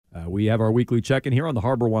We have our weekly check-in here on the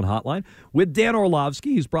Harbor One Hotline with Dan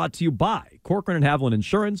Orlovsky. He's brought to you by Corcoran and Haviland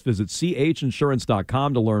Insurance. Visit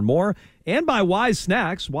chinsurance.com to learn more. And by Wise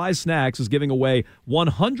Snacks. Wise Snacks is giving away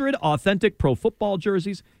 100 authentic pro football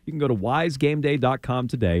jerseys. You can go to wisegameday.com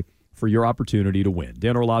today for your opportunity to win.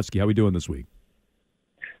 Dan Orlovsky, how are we doing this week?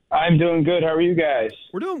 I'm doing good. How are you guys?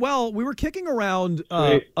 We're doing well. We were kicking around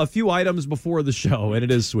a few items before the show, and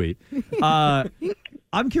it is sweet.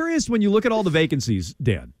 I'm curious, when you look at all the vacancies,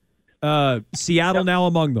 Dan, Seattle now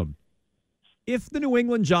among them. If the New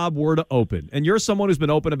England job were to open, and you're someone who's been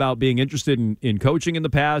open about being interested in coaching in the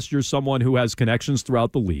past, you're someone who has connections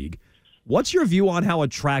throughout the league, what's your view on how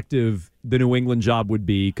attractive the New England job would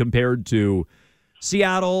be compared to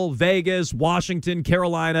Seattle, Vegas, Washington,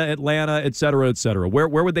 Carolina, Atlanta, et cetera, et cetera? Where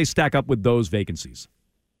would they stack up with those vacancies?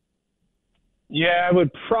 Yeah, I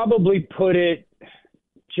would probably put it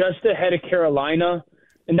just ahead of Carolina,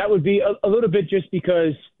 and that would be a little bit just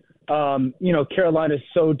because, Carolina is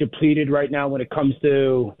so depleted right now when it comes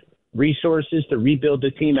to resources to rebuild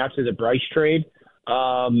the team after the Bryce trade.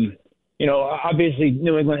 Obviously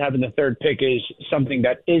New England having the third pick is something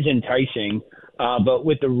that is enticing. But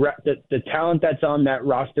with the talent that's on that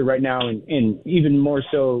roster right now, and even more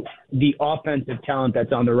so the offensive talent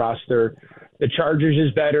that's on the roster, the Chargers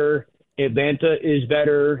is better, Atlanta is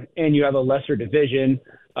better, and you have a lesser division.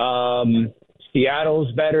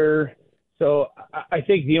 Seattle's better. So I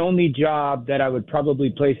think the only job that I would probably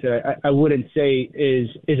place that I wouldn't say is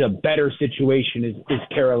a better situation is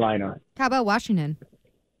Carolina. How about Washington?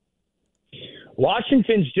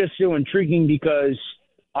 Washington's just so intriguing because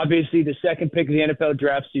obviously the second pick of the NFL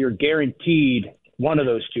draft, so you're guaranteed one of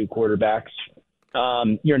those two quarterbacks.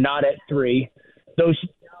 You're not at 3. Those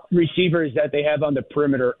receivers that they have on the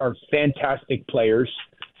perimeter are fantastic players.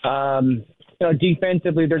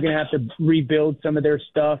 Defensively, they're going to have to rebuild some of their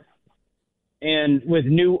stuff. And with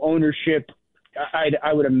new ownership,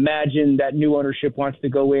 I would imagine that new ownership wants to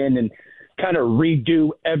go in and kind of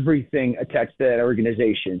redo everything attached to that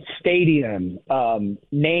organization. Stadium,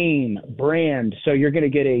 name, brand. So you're going to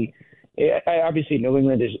get obviously New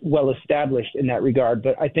England is well established in that regard,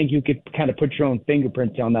 but I think you could kind of put your own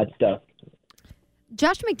fingerprints on that stuff.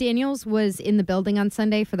 Josh McDaniels was in the building on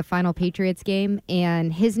Sunday for the final Patriots game,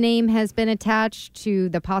 and his name has been attached to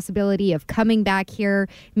the possibility of coming back here,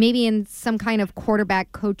 maybe in some kind of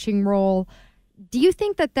quarterback coaching role. Do you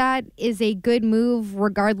think that is a good move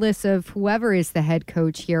regardless of whoever is the head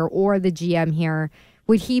coach here or the GM here?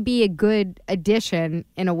 Would he be a good addition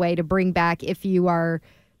in a way to bring back if you are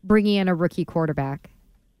bringing in a rookie quarterback?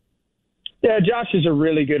 Yeah, Josh is a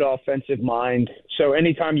really good offensive mind. So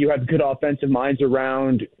anytime you have good offensive minds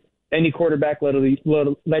around any quarterback, let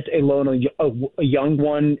alone a young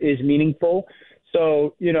one, is meaningful.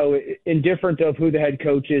 So, indifferent of who the head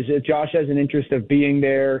coach is, if Josh has an interest of being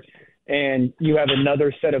there and you have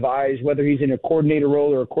another set of eyes, whether he's in a coordinator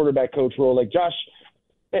role or a quarterback coach role, like Josh,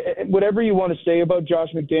 whatever you want to say about Josh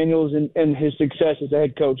McDaniels and his success as a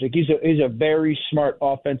head coach, like he's a very smart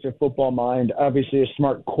offensive football mind, obviously a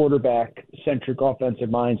smart quarterback-centric offensive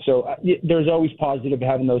mind. So there's always positive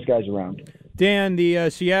having those guys around. Dan, the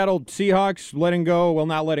Seattle Seahawks letting go, well,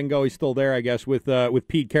 not letting go, he's still there, I guess, with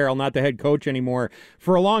Pete Carroll, not the head coach anymore.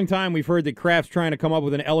 For a long time, we've heard that Kraft's trying to come up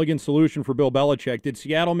with an elegant solution for Bill Belichick. Did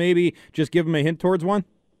Seattle maybe just give him a hint towards one?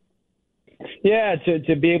 Yeah,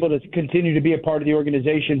 to be able to continue to be a part of the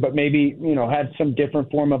organization, but maybe, have some different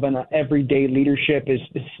form of an everyday leadership is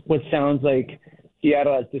what sounds like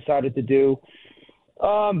Seattle has decided to do.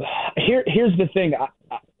 Here's the thing.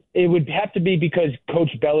 It would have to be because Coach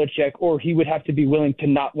Belichick, or he would have to be willing to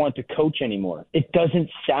not want to coach anymore. It doesn't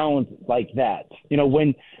sound like that.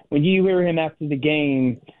 When you hear him after the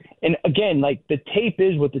game, and again, like the tape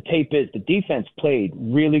is what the tape is. The defense played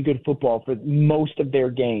really good football for most of their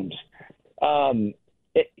games.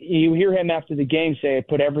 You hear him after the game say, I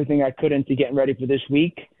put everything I could into getting ready for this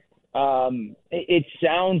week. It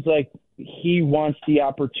sounds like he wants the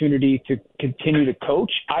opportunity to continue to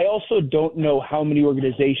coach. I also don't know how many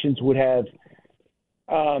organizations would have,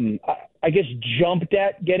 jumped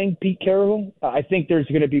at getting Pete Carroll. I think there's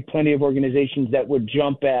going to be plenty of organizations that would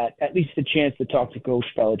jump at least the chance to talk to Coach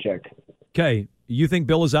Belichick. Okay. You think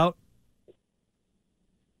Bill is out?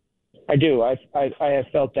 I do. I have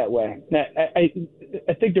felt that way. Now, I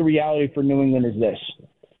think the reality for New England is this.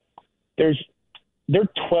 They're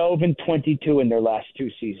 12-22 in their last 2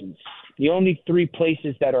 seasons. The only 3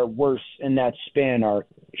 places that are worse in that span are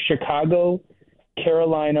Chicago,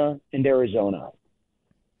 Carolina, and Arizona.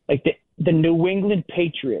 Like the New England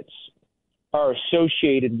Patriots are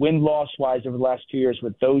associated win-loss-wise over the last 2 years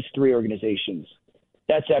with those 3 organizations.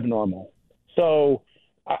 That's abnormal. So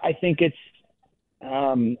I think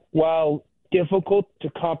while difficult to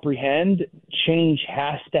comprehend, change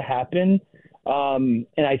has to happen. And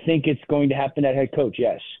I think it's going to happen at head coach,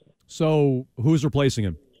 yes. So who's replacing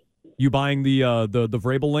him? You buying the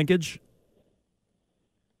Vrabel linkage?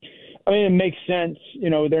 I mean, it makes sense.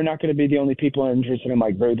 They're not going to be the only people interested in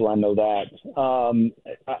Mike Vrabel. I know that.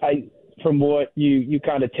 From what you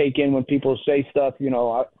kind of take in when people say stuff,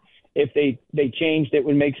 if they changed, it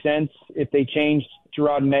would make sense. If they changed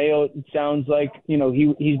Gerard Mayo, it sounds like,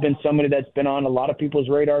 he's been somebody that's been on a lot of people's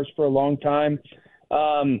radars for a long time.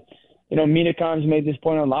 Mina Khan's made this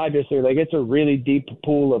point on live yesterday. Like, it's a really deep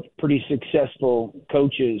pool of pretty successful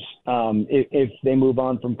coaches if they move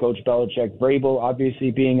on from Coach Belichick. Vrabel,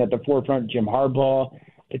 obviously, being at the forefront, Jim Harbaugh,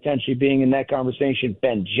 potentially being in that conversation,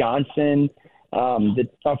 Ben Johnson, the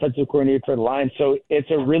offensive coordinator for the Lions. So it's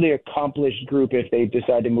a really accomplished group if they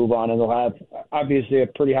decide to move on, and they'll have, obviously, a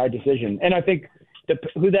pretty high decision. And I think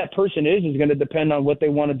who that person is going to depend on what they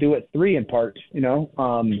want to do at 3 in part,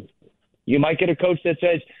 You might get a coach that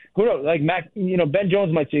says, who knows, like Mac, Ben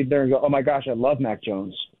Jones might sit there and go, oh my gosh, I love Mac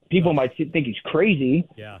Jones. People might think he's crazy,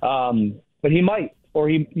 but he might. Or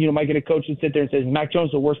he might get a coach that sit there and says, Mac Jones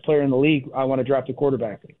is the worst player in the league. I want to draft a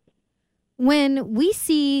quarterback. When we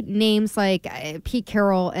see names like Pete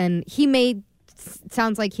Carroll, and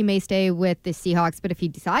sounds like he may stay with the Seahawks, but if he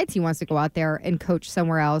decides he wants to go out there and coach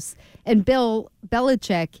somewhere else, and Bill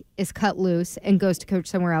Belichick is cut loose and goes to coach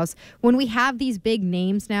somewhere else, when we have these big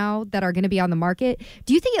names now that are going to be on the market,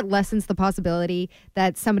 do you think it lessens the possibility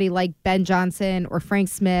that somebody like Ben Johnson or Frank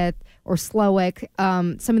Smith or Slowick,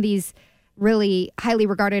 some of these really highly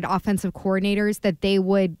regarded offensive coordinators, that they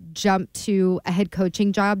would jump to a head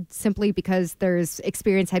coaching job simply because there's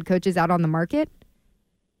experienced head coaches out on the market?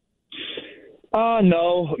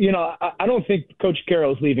 No, I don't think Coach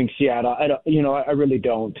Carroll's leaving Seattle. I really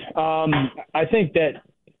don't. I think that,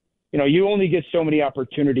 you only get so many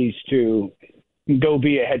opportunities to go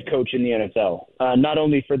be a head coach in the NFL, not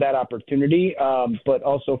only for that opportunity, but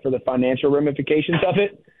also for the financial ramifications of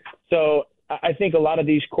it. So I think a lot of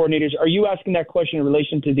these coordinators, are you asking that question in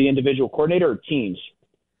relation to the individual coordinator or teams?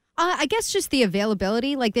 I guess just the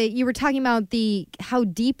availability, like you were talking about how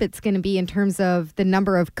deep it's going to be in terms of the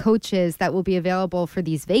number of coaches that will be available for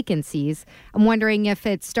these vacancies. I'm wondering if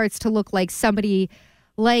it starts to look like somebody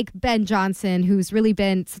like Ben Johnson, who's really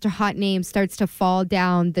been such a hot name, starts to fall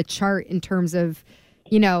down the chart in terms of,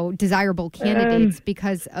 desirable candidates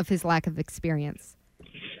because of his lack of experience.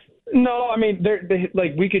 No, I mean,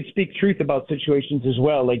 we could speak truth about situations as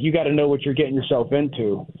well. Like, you got to know what you're getting yourself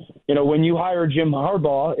into. When you hire Jim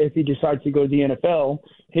Harbaugh, if he decides to go to the NFL,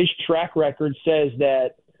 his track record says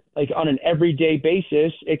that, like, on an everyday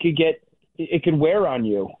basis, it could wear on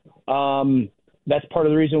you. That's part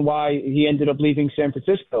of the reason why he ended up leaving San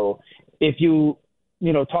Francisco. If you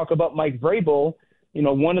talk about Mike Vrabel,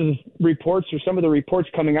 one of the reports, or some of the reports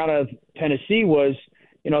coming out of Tennessee was,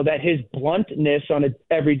 that his bluntness on an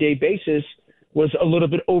everyday basis was a little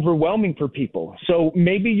bit overwhelming for people. So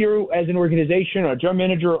maybe you, as an organization or a general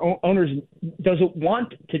manager or owners, doesn't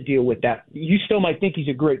want to deal with that. You still might think he's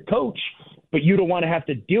a great coach, but you don't want to have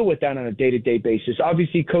to deal with that on a day-to-day basis.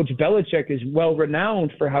 Obviously, Coach Belichick is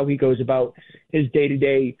well-renowned for how he goes about his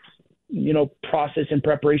day-to-day, process and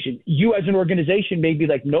preparation. You, as an organization, may be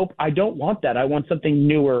like, nope, I don't want that. I want something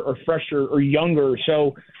newer or fresher or younger.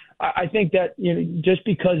 So I think that just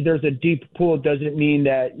because there's a deep pool doesn't mean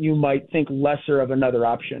that you might think lesser of another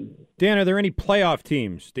option. Dan, are there any playoff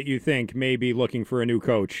teams that you think may be looking for a new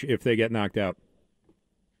coach if they get knocked out?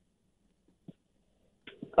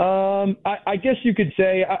 I guess you could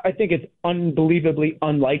say I think it's unbelievably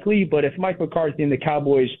unlikely, but if Mike McCarthy and the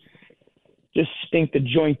Cowboys just stink the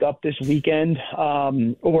joint up this weekend,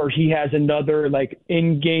 or he has another like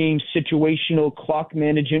in-game situational clock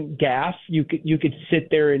management gaffe, you could sit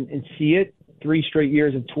there and see it. 3 straight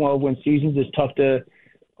years of 12-win seasons is tough to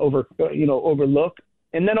overlook.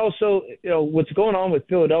 And then also, what's going on with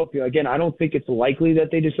Philadelphia, again, I don't think it's likely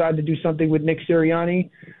that they decide to do something with Nick Sirianni.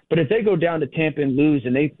 But if they go down to Tampa and lose,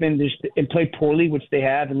 and they finish and play poorly, which they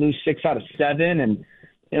have, and lose 6 out of 7, and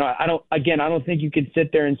I don't think you can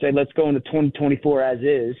sit there and say, let's go into 2024 as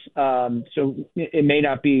is. So it may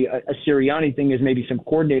not be a Sirianni thing, as maybe some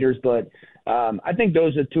coordinators, but I think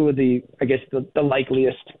those are 2 of the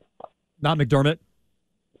likeliest. Not McDermott?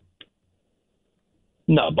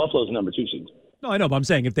 No, Buffalo's number 2 seed. No, I know, but I'm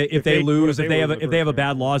saying if they lose, if they have a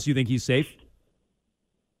bad loss, you think he's safe?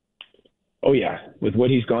 Oh yeah, with what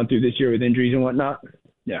he's gone through this year with injuries and whatnot.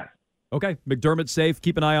 Yeah. Okay, McDermott's safe.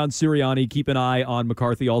 Keep an eye on Sirianni. Keep an eye on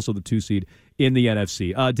McCarthy, also the 2 seed in the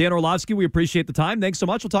NFC. Dan Orlovsky, we appreciate the time. Thanks so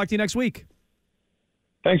much. We'll talk to you next week.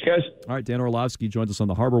 Thanks, guys. All right, Dan Orlovsky joins us on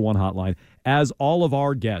the Harbor One hotline, as all of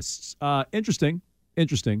our guests. Interesting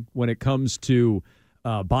when it comes to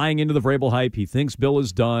buying into the Vrabel hype. He thinks Bill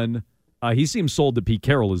is done. He seems sold that Pete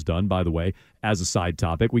Carroll is done, by the way, as a side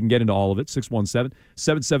topic. We can get into all of it.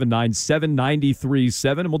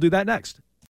 617-779-7937, and we'll do that next.